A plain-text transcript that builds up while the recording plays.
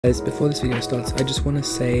Guys, before this video starts, I just want to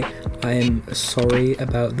say I am sorry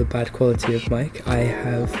about the bad quality of mic. I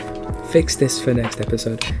have fixed this for next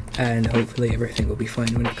episode and hopefully everything will be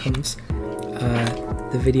fine when it comes.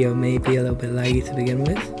 The video may be a little bit laggy to begin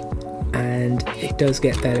with and it does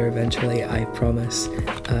get better eventually, I promise.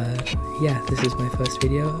 Yeah, this is my first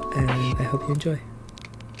video and I hope you enjoy.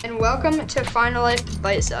 And welcome to Final Life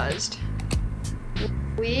Bite-Sized.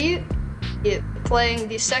 We are playing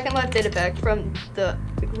the second life data pack from the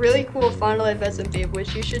really cool Final Life SMP,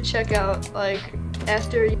 which you should check out like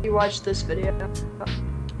after you watch this video.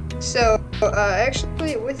 So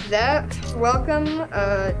actually with that, welcome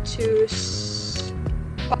to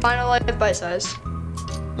Final Life Bite-Sized.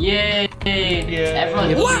 Yay! Yeah.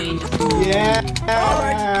 Everyone eating. Yeah! Oh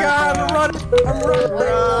my god, I'm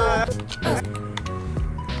running!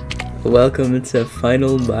 Welcome to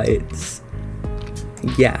Final Bites.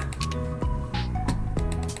 Yeah.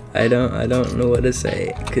 I don't know what to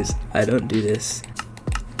say, because I don't do this.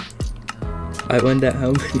 I wonder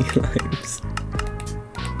how many lives.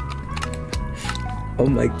 Oh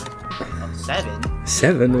my... 7?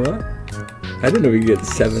 7? What? I didn't know we could get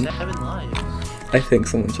 7. 7 lives. I think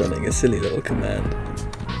someone's running a silly little command.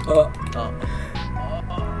 Oh.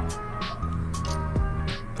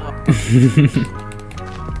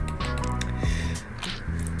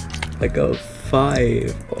 I got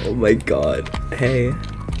 5. Oh my god. Hey.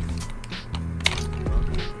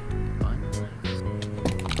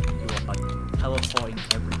 Teleporting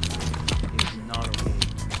everything is not okay.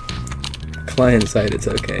 Client side, it's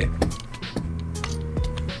okay.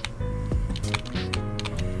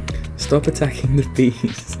 Stop attacking the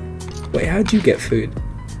bees. Wait, how'd you get food?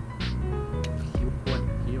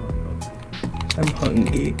 I'm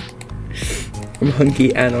hungry. I'm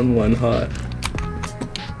hungry and on 1 heart.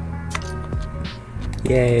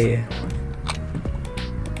 Yay.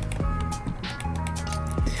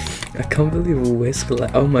 I can't believe Whisk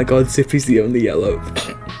oh my god, Zippy's the only yellow.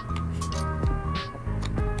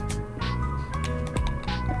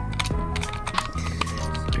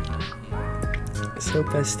 So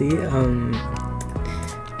bestie,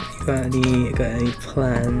 you got any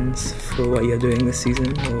plans for what you're doing this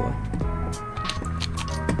season, or?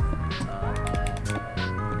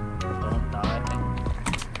 Don't die.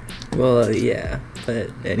 Well, yeah, but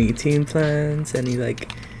any team plans, any like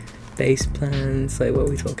base plans, like what are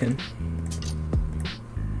we talking?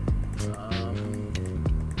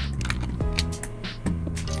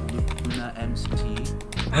 Luna MCT.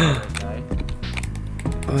 Okay.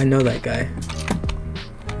 Oh, I know that guy.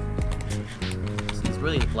 It's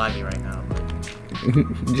really laggy right now, but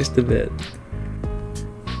Just a bit.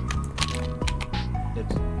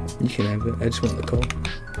 it's You can have it. I just want the call.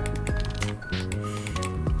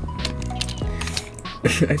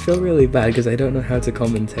 I feel really bad because I don't know how to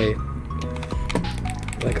commentate.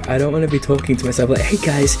 Like, I don't want to be talking to myself like, hey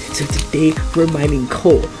guys, so today we're mining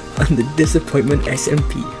coal on the Disappointment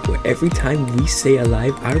SMP, where every time we stay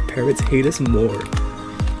alive, our parents hate us more.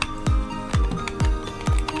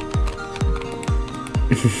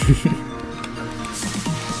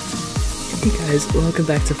 Hey guys, welcome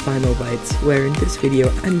back to Final Bites, where in this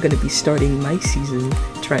video I'm gonna be starting my season,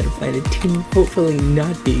 trying to find a team, hopefully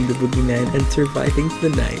not being the boogeyman and surviving the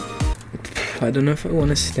night. I don't know if I want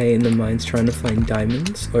to stay in the mines trying to find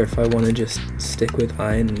diamonds, or if I want to just stick with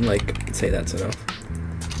iron and like say that's enough.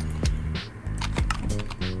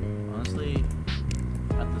 honestly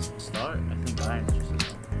at the start, I think iron's just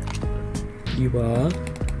enough. You are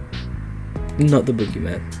not the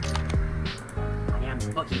boogeyman. I am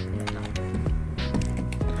fucking.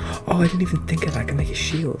 Oh, I didn't even think of that. I can make a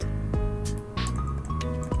shield.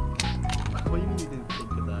 What do you mean you didn't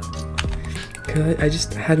think of that? Cause I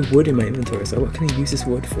just had wood in my inventory, so what can I use this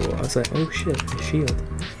wood for? I was like, oh shit, a shield.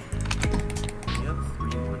 You have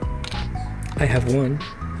 3 wood. I have 1.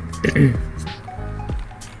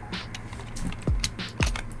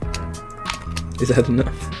 Is that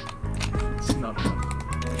enough? It's not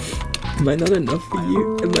enough. Am I not enough for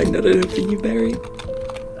you? Am I not enough for you, Barry?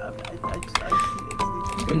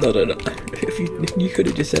 I'm not enough. If you could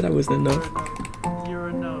have just said I wasn't enough. You're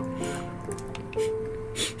enough.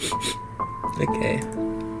 Okay.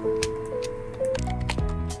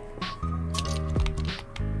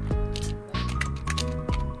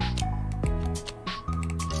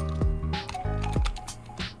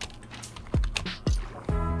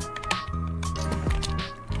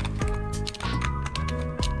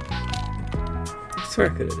 I swear I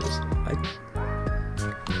could have just.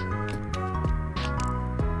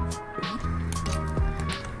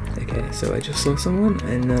 Okay, so I just saw someone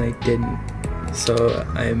and then I didn't. So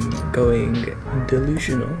I'm going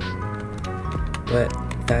delusional. But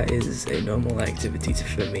that is a normal activity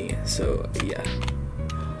for me, so yeah.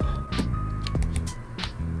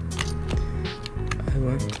 I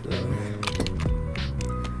want though,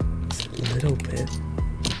 just a little bit.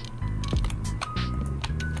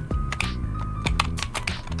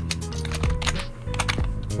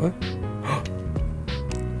 What?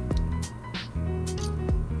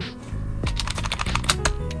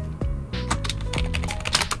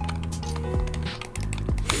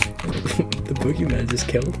 The boogeyman just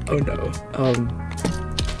killed? Oh no. Oh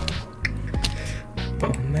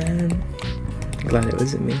man. I'm glad it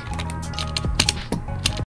wasn't me.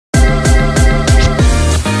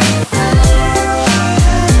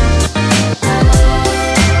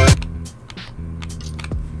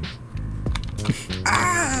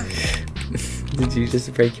 Did you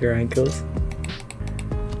just break your ankles?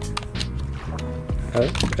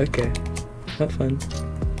 Oh, okay. Not fun.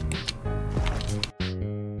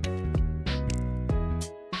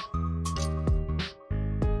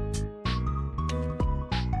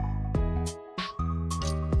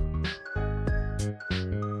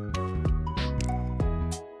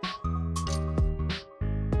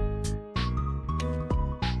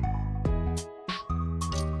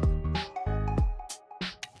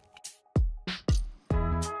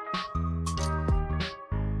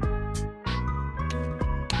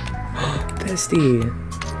 Bestie!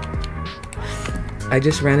 I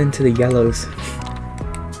just ran into the yellows.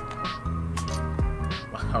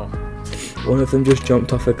 Wow. One of them just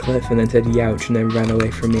jumped off a cliff and then said youch and then ran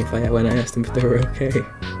away from me when I asked them if they were okay. Okay,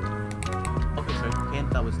 so a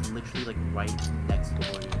camp that was literally like right next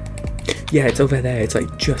door to you. Yeah, it's over there. It's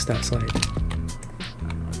like just outside.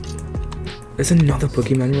 There's another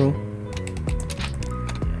boogeyman roll.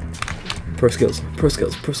 Pro skills, pro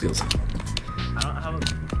skills, pro skills. I don't have a...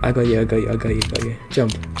 I got you, I got you, I got you, I got you.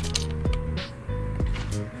 Jump.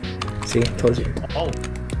 See, told you. Oh!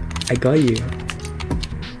 I got you.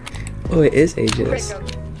 Oh, it is Aegis.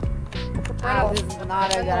 That is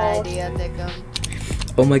not a good idea, Dickum.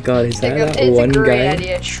 Oh my god, is that It's that one a great guy?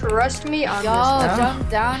 idea. Trust me on Y'all this. jump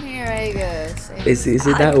down here, Aegis. Is it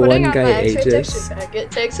I'm that putting one on guy my X-ray Aegis? texture pack. It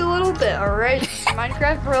takes a little bit, alright?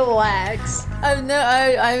 Minecraft, relax. I've never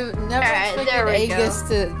Alright, expected there we Aegis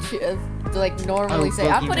to like normally Oh, say,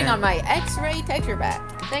 I'm putting Boogeyman. on my X-ray texture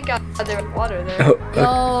pack. Thank God there was water there. Oh,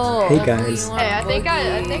 Yo, hey hopefully guys. you want Hey,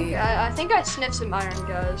 Boogie. I think I sniffed some iron,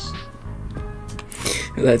 guys.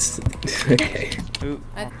 That's okay.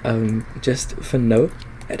 Just for note,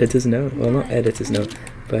 editor's note. Well, not editor's note,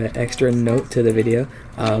 but extra note to the video.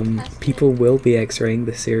 People will be X-raying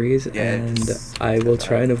the series, and I will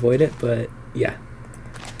try and avoid it. But yeah,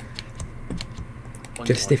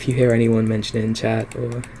 just if you hear anyone mention it in chat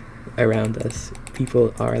or around us,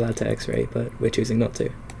 people are allowed to X-ray, but we're choosing not to.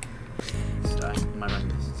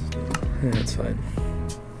 Yeah, that's fine.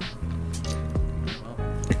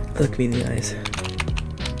 Look me in the eyes.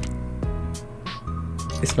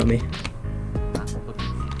 It's not me.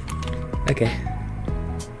 Okay.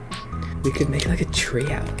 We could make like a tree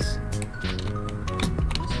house.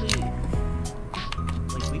 Honestly,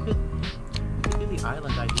 like we could do the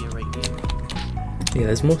island idea right here. Yeah,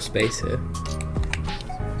 there's more space here. The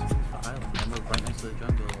island, and we're right next to the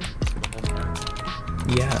jungle. The whole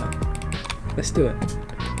area. Yeah. Let's do it.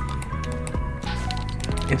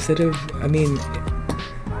 Instead of, I mean,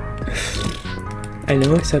 I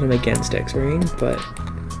know I said I'm against X-raying, but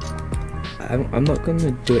I'm not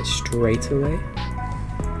gonna do it straight away.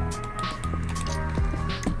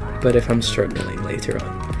 But if I'm struggling later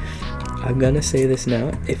on, I'm gonna say this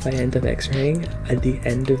now. If I end up X-raying, at the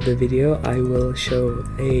end of the video, I will show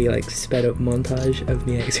a like sped up montage of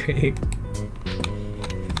me X-raying.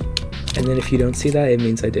 And then if you don't see that, it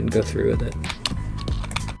means I didn't go through with it.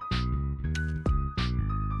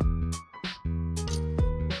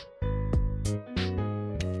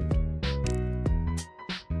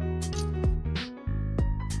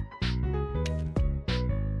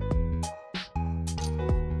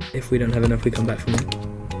 If we don't have enough, we come back from it.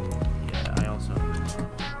 Yeah, I also.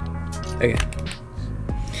 Okay.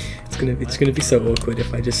 It's gonna be so awkward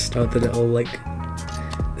if I just start the little like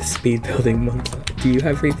speed building montage. Do you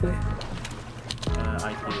have replay?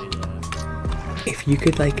 I do, yeah. If you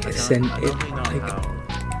could like send I it don't really know like how.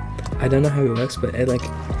 I don't know how it works, but like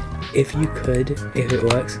if you could, if it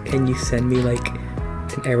works, can you send me like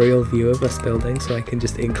an aerial view of us building so I can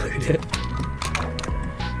just include it?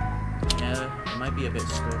 Yeah, it might be a bit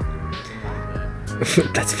scripted.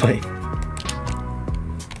 That's fine.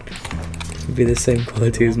 It'd be the same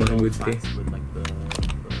quality as mine would be. With, like,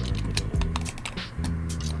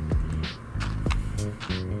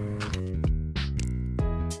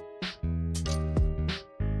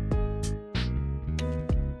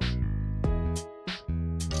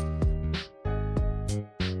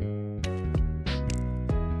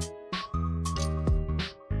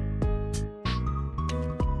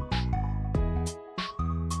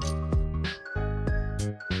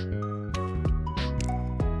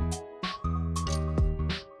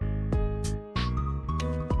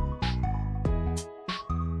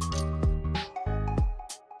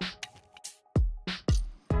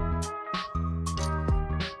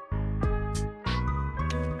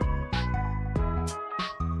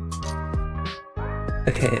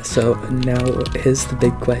 Okay, so now here's the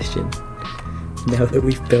big question. Now that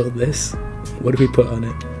we've built this, what do we put on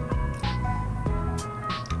it?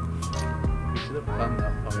 We should have done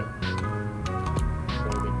that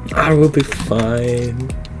part. I will be fine.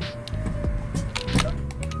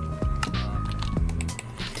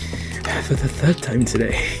 For the third time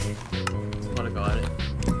today. Swear to God,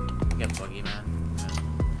 get buggy, man.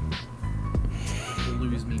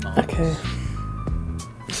 Lose me, mom. Okay.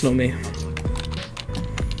 It's not me.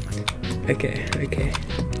 Okay.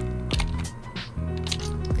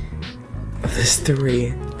 There's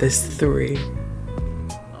three. Oh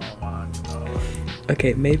my God.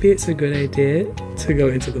 Okay, maybe it's a good idea to go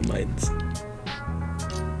into the mines.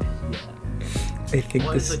 I think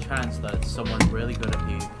What is this. the chance that someone really good at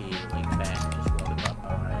PvP, like Bang, just walked up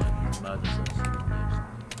and murders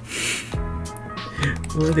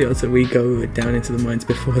us? What are the odds that we go down into the mines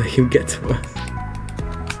before they can get to us?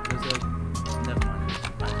 There's a... Never mind.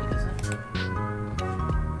 Actually, is it?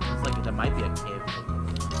 It's like there might be a cave.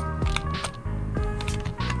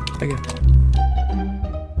 Okay.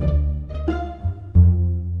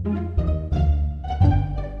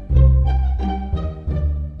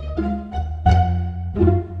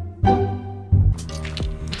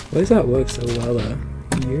 Why does that work so well though?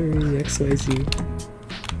 Yuri XYZ.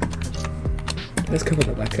 Let's cover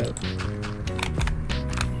that back up.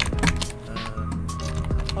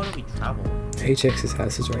 How far do we travel? HX's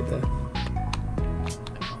house is right there. I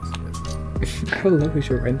can't see it. How low is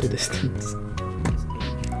your render distance?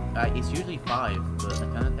 It's usually 5, but I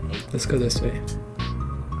turn it to 8. Let's go this way. I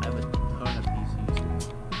have a ton of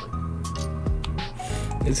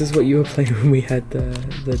PCs. Is this what you were playing when we had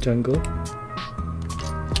the jungle?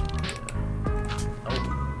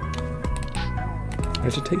 Are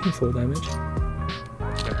you taking full damage?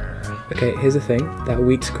 Okay, here's the thing. That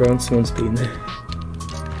week's grown, someone's been there.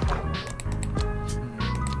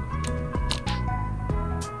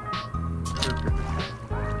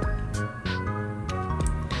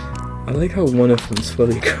 I like how one of them's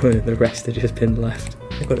fully grown and the rest have just been left.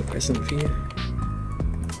 I got a present for you.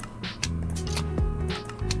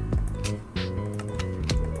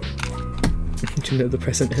 Do you know what the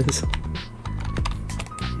present is?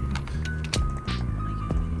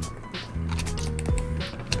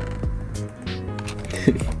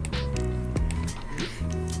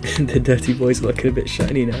 The dirty boys are looking a bit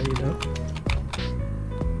shiny now, you know?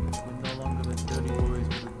 We're no longer the dirty boys,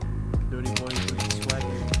 we're the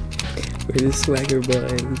swagger. We're the swagger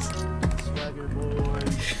boys. Swagger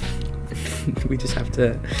boys. We just have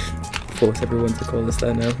to force everyone to call us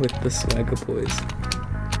that now with the swagger boys.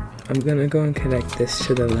 I'm gonna go and connect this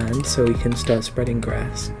to the land so we can start spreading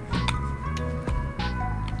grass.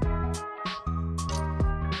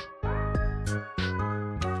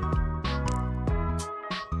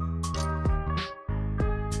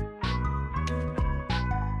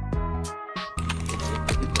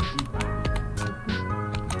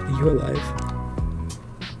 Are you alive?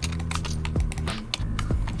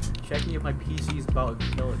 Checking if my PC is about to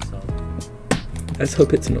kill itself. Let's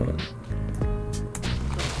hope it's not.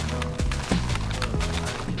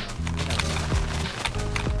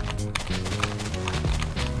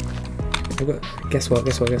 Guess what?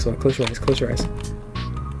 Close your eyes.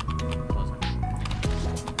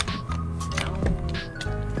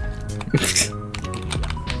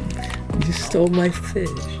 You stole my fish.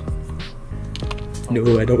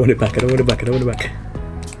 No, I don't want it back.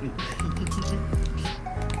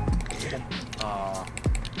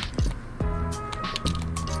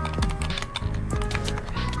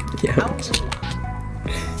 Yeah.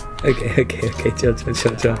 Okay, chill. Get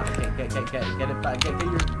it back. Get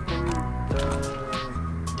your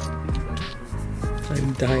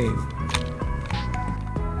I'm dying.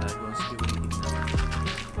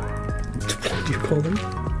 What do you call them?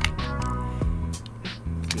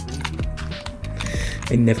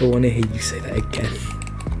 I never want to hear you say that again.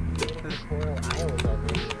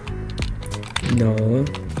 No,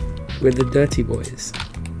 we're the dirty boys.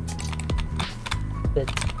 The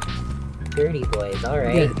dirty boys,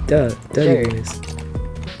 alright. Yeah, dirty Sure. boys.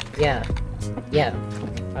 Yeah,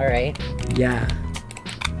 alright. Yeah.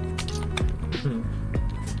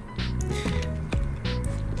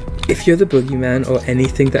 If you're the boogeyman or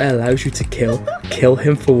anything that allows you to kill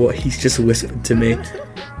him for what he's just whispered to me.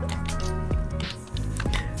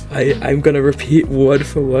 I'm gonna repeat word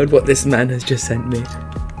for word what this man has just sent me.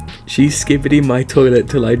 She's skibbity my toilet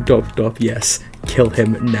till I dop, yes. Kill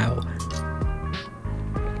him now.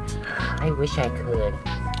 I wish I could.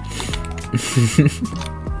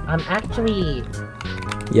 Actually,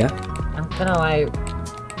 Yeah? I'm gonna lie.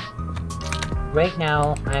 Right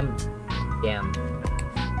now, I'm... Damn.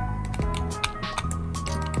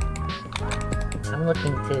 I'm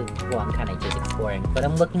looking to, well, I'm kind of just exploring, but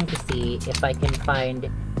I'm looking to see if I can find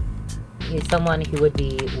someone who would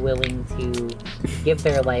be willing to give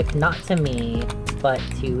their life, not to me, but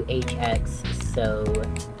to HX, so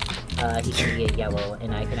he can be a yellow,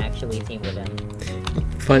 and I can actually team with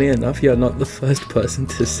him. Funny enough, you're not the first person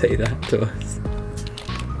to say that to us.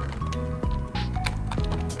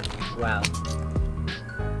 Wow.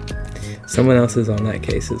 Someone else is on that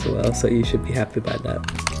case as well, so you should be happy about that.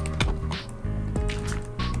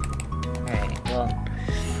 Alright, well,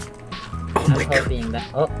 Oh I'm my god. hoping that.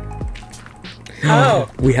 Oh! Oh!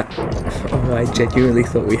 We have. Oh, I genuinely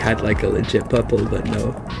thought we had like a legit purple, but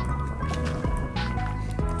no.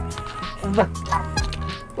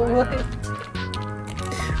 What?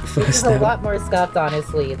 This is First a out. lot more scuffed,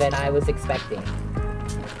 honestly, than I was expecting.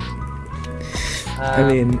 I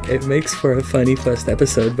mean, it makes for a funny first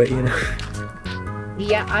episode, but you know.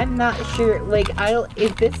 Yeah, I'm not sure. Like,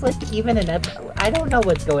 is this like even an I don't know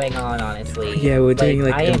what's going on, honestly. Yeah, we're doing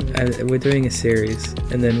like I am. we're doing a series,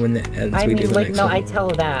 and then when it ends, I we do mean, the like, next no, one. I tell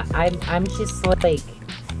that. I'm just like.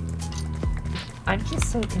 I'm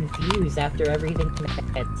just so confused after everything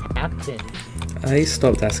that's happened. I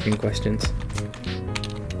stopped asking questions.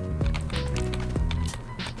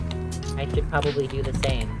 I should probably do the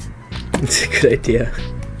same. It's a good idea.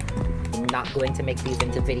 I'm not going to make these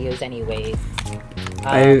into videos anyways.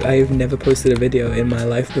 I've never posted a video in my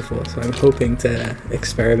life before, so I'm hoping to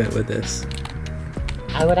experiment with this.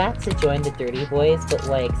 I would have to join the Dirty Boys, but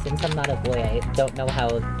like, since I'm not a boy, I don't know how.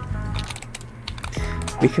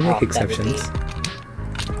 We can make off that would be. exceptions.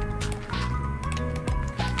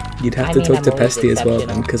 You'd have I to mean, talk I'm to always Pesty as well, then,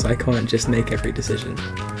 exceptional. because I can't just make every decision.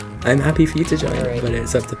 I'm happy for you to join, Alright. but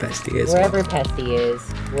it's up to Pesty as Wherever well. Pesty is,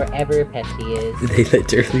 wherever Pesty is, They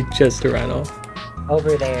literally just ran off.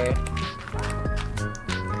 over there.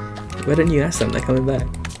 Why don't you ask them? They're coming back.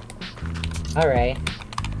 Alright.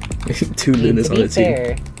 Two I mean, Lunas to on be a team.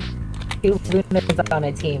 fair, two Lunas on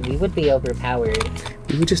a team, we would be overpowered.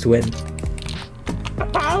 We would just win.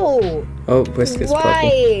 Ow! Oh, Whisker's purple.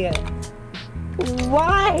 Why?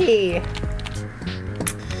 Why?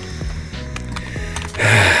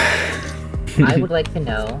 I would like to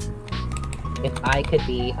know if I could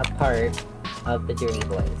be a part of the Dirty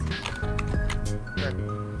Boys.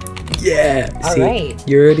 Yeah! See, Alright.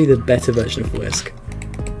 you're already the better version of Whisk.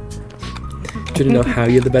 Do you know how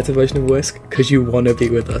you're the better version of Whisk? Because you want to be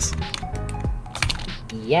with us.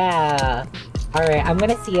 Yeah. Alright, I'm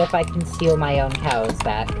gonna see if I can steal my own cows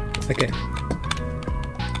back. Okay.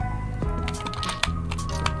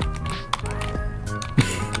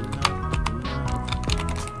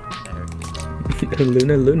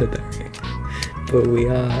 Luna Berry. But we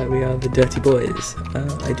are the Dirty Boys.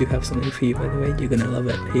 I do have something for you, by the way. You're gonna love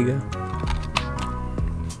it. Here you go.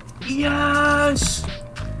 Yes!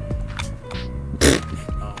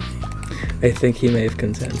 I think he may have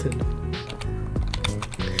consented.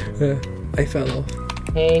 I fell off.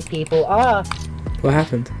 Hey people, What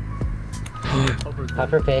happened?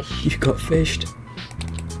 pufferfish. You got fished.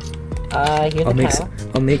 Here's a cow.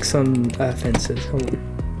 I'll make some fences. Hold on.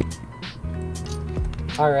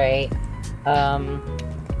 Alright.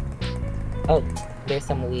 Oh, there's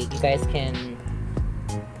some wheat. You guys can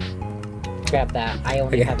grab that. I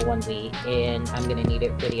only Okay. have one wheat, and I'm gonna need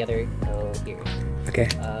it for the other. Oh, here. Okay.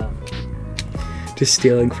 Just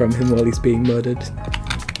stealing from him while he's being murdered.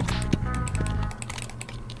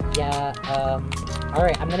 Yeah,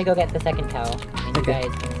 alright, I'm gonna go get the second cow, and you Okay.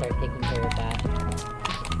 guys can start taking care of that.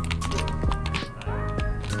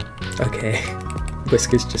 Okay.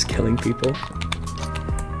 Whisker's just killing people.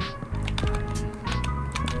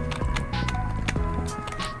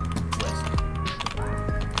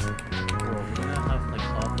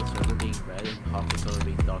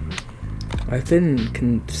 I've been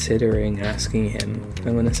considering asking him.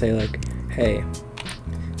 I'm gonna say like, hey,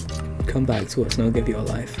 come back to us and I'll give you a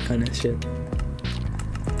life, kind of shit.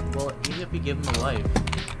 Well, even if you give him a life,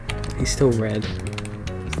 He's still red.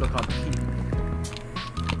 he's still called Pete.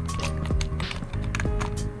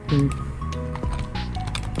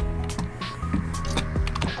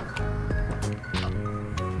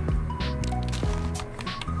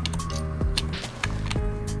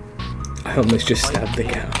 I almost just stabbed the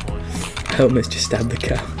cow. I almost just stabbed the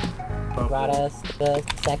cow. Brought us the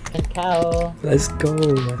second cow. Let's go.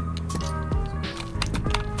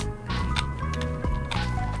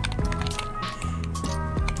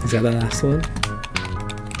 Is that the last one?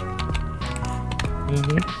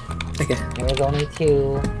 Mm-hmm. Okay. There was only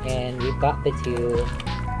two, and we've got the two.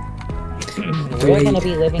 The We're way, gonna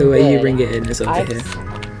be living the way you good. bring it in is over here.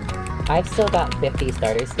 I've still got 50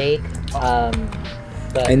 starter steak.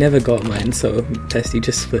 But I never got mine, so Testy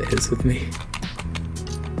just split his with me.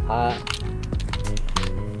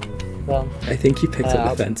 Well, I think you picked up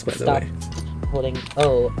I'll the fence, by the stop way. holding.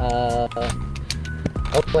 Oh,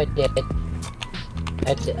 I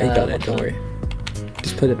did. I got it, don't worry.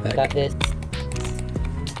 Just put it back. Got this.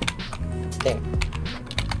 There.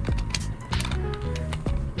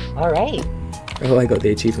 Alright. Oh, I got the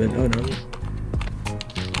achievement. Oh no.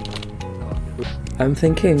 I'm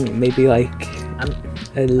thinking maybe like I'm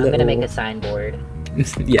a little... gonna make a signboard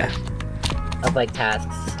yeah. of like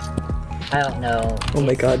tasks. I don't know. Oh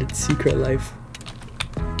my god, it's Secret Life.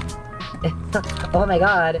 Oh my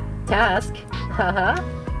god. Task. Haha.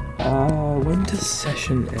 When does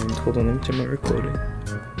session end? Hold on, let me check my recording.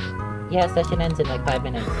 Yeah, session ends in like 5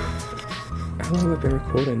 minutes. How long have I been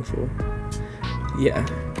recording for? Yeah.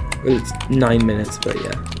 Well, it's 9 minutes, but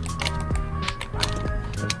yeah.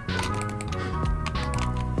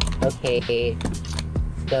 Okay.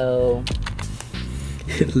 So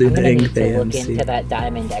Luna I'm gonna need Ink to look AMC. into that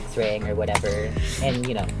diamond X-raying or whatever, and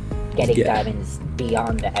you know, getting Yeah. diamonds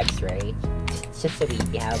beyond the X-ray. It's just so we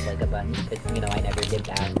have like a bunch, because you know I never did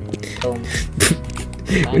that. So,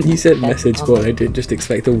 When you said that's message on board, the- I didn't just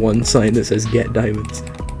expect the one sign that says get diamonds.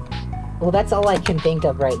 well, that's all I can think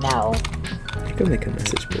of right now. I can make a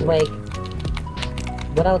message board. Like,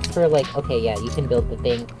 what else for like? Okay, yeah, you can build the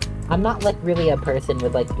thing. I'm not like really a person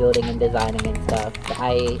with like building and designing and stuff.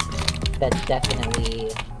 That's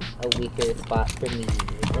definitely a weaker spot for me.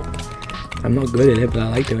 I'm not good at it, but I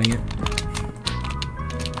like doing it.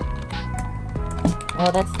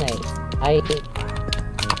 Oh, that's nice. I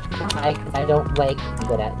don't like being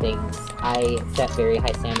good at things. I set very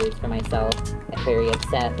high standards for myself. I'm very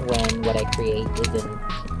upset when what I create isn't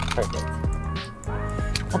perfect.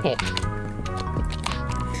 Okay.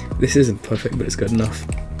 This isn't perfect, but it's good enough.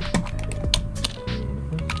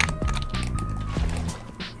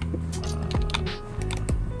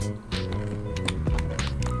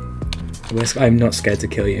 I'm not scared to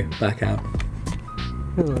kill you. Back out.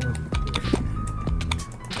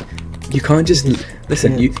 You can't just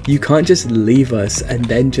listen. You can't just leave us and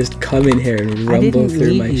then just come in here and I rumble didn't through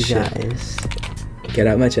leave my you shit. guys. Get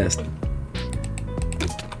out my chest.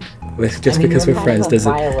 Just I mean, because you're we're friends kind of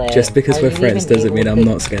doesn't. violent. Just because Are we're you friends even doesn't mean able I'm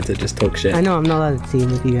to- not scared to just talk shit. I know I'm not allowed to team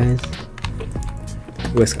with you guys.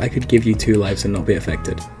 Whisk, I could give you 2 lives and not be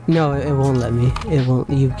affected. No, it won't let me. It won't.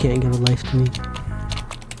 You can't give a life to me.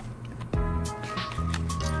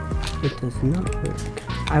 It does not work.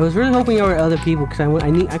 I was really hoping there were other people because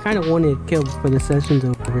I kind of wanted to kill before the session's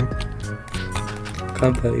over.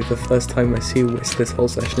 Can't believe the first time I see Whisk this whole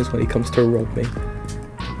session is when he comes to rob me.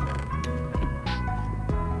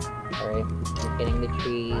 Alright. Just getting the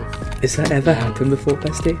trees. Has that ever happened before,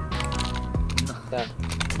 Bestie? So,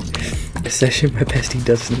 A session where Bestie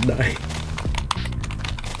doesn't die.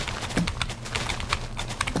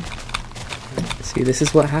 See, this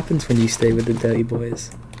is what happens when you stay with the dirty boys.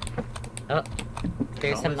 oh.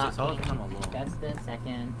 There's some It's always not. when I'm alone. That's the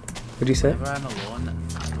second. What'd you say?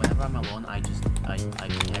 Whenever I'm alone, I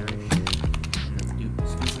perish in the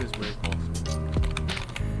stupidest way possible.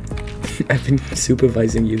 I've been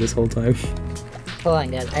supervising you this whole time. Hold on,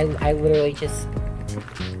 guys. I literally just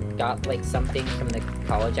got like something from the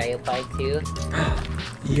college I applied to.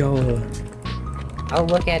 Yo, I'll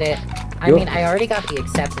look at it. I Yo. mean, I already got the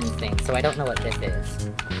acceptance thing, so I don't know what this is.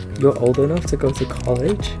 you're old enough to go to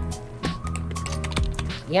college?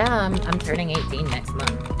 Yeah, I'm turning 18 next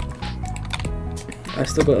month. I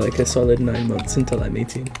still got like a solid 9 months until I'm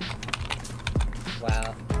 18.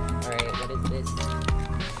 Wow. Alright, what is this?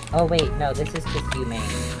 Oh wait, no, this is just humane.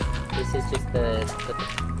 This is just the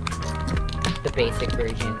basic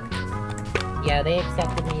version. Yeah, they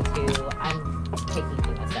accepted me too. I'm taking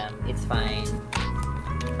USM. It's fine.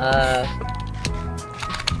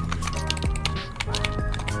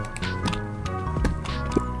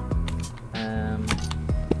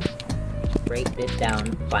 Break this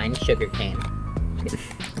down. Find sugarcane.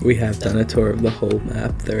 We have done a tour of the whole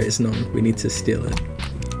map. There is none. We need to steal it.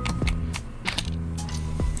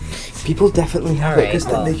 People definitely have Alright,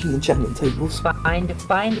 well. making enchantment tables. Find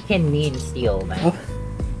can mean steal then.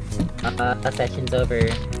 Session's over.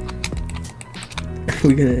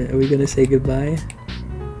 Are we gonna say goodbye?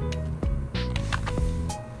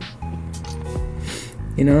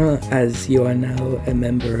 You know, as you are now a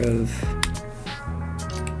member of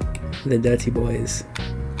the Dirty Boys,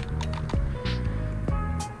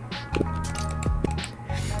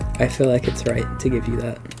 I feel like it's right to give you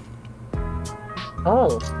that.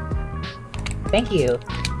 Oh. Thank you.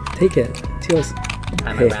 Take it. It's yours.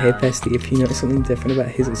 I'm Hey, around. Bestie, if you know something different about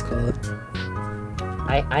Hazel's Call,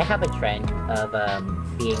 I have a trend of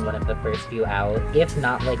being one of the first few out, if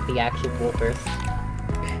not like the actual first.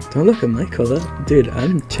 Don't look at my color. Dude,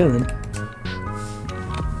 I'm chilling.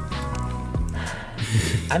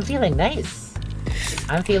 I'm feeling nice.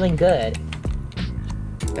 I'm feeling good.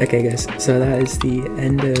 Okay guys, so that is the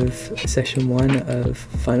end of session 1 of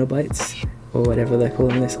Final Bites, or whatever they're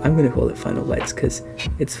calling this. I'm gonna call it Final Bites because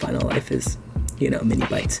its final life is, you know, mini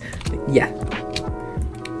bites. But yeah,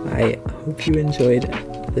 I hope you enjoyed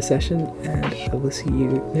the session, and I will see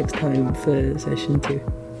you next time for session 2.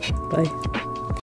 Bye.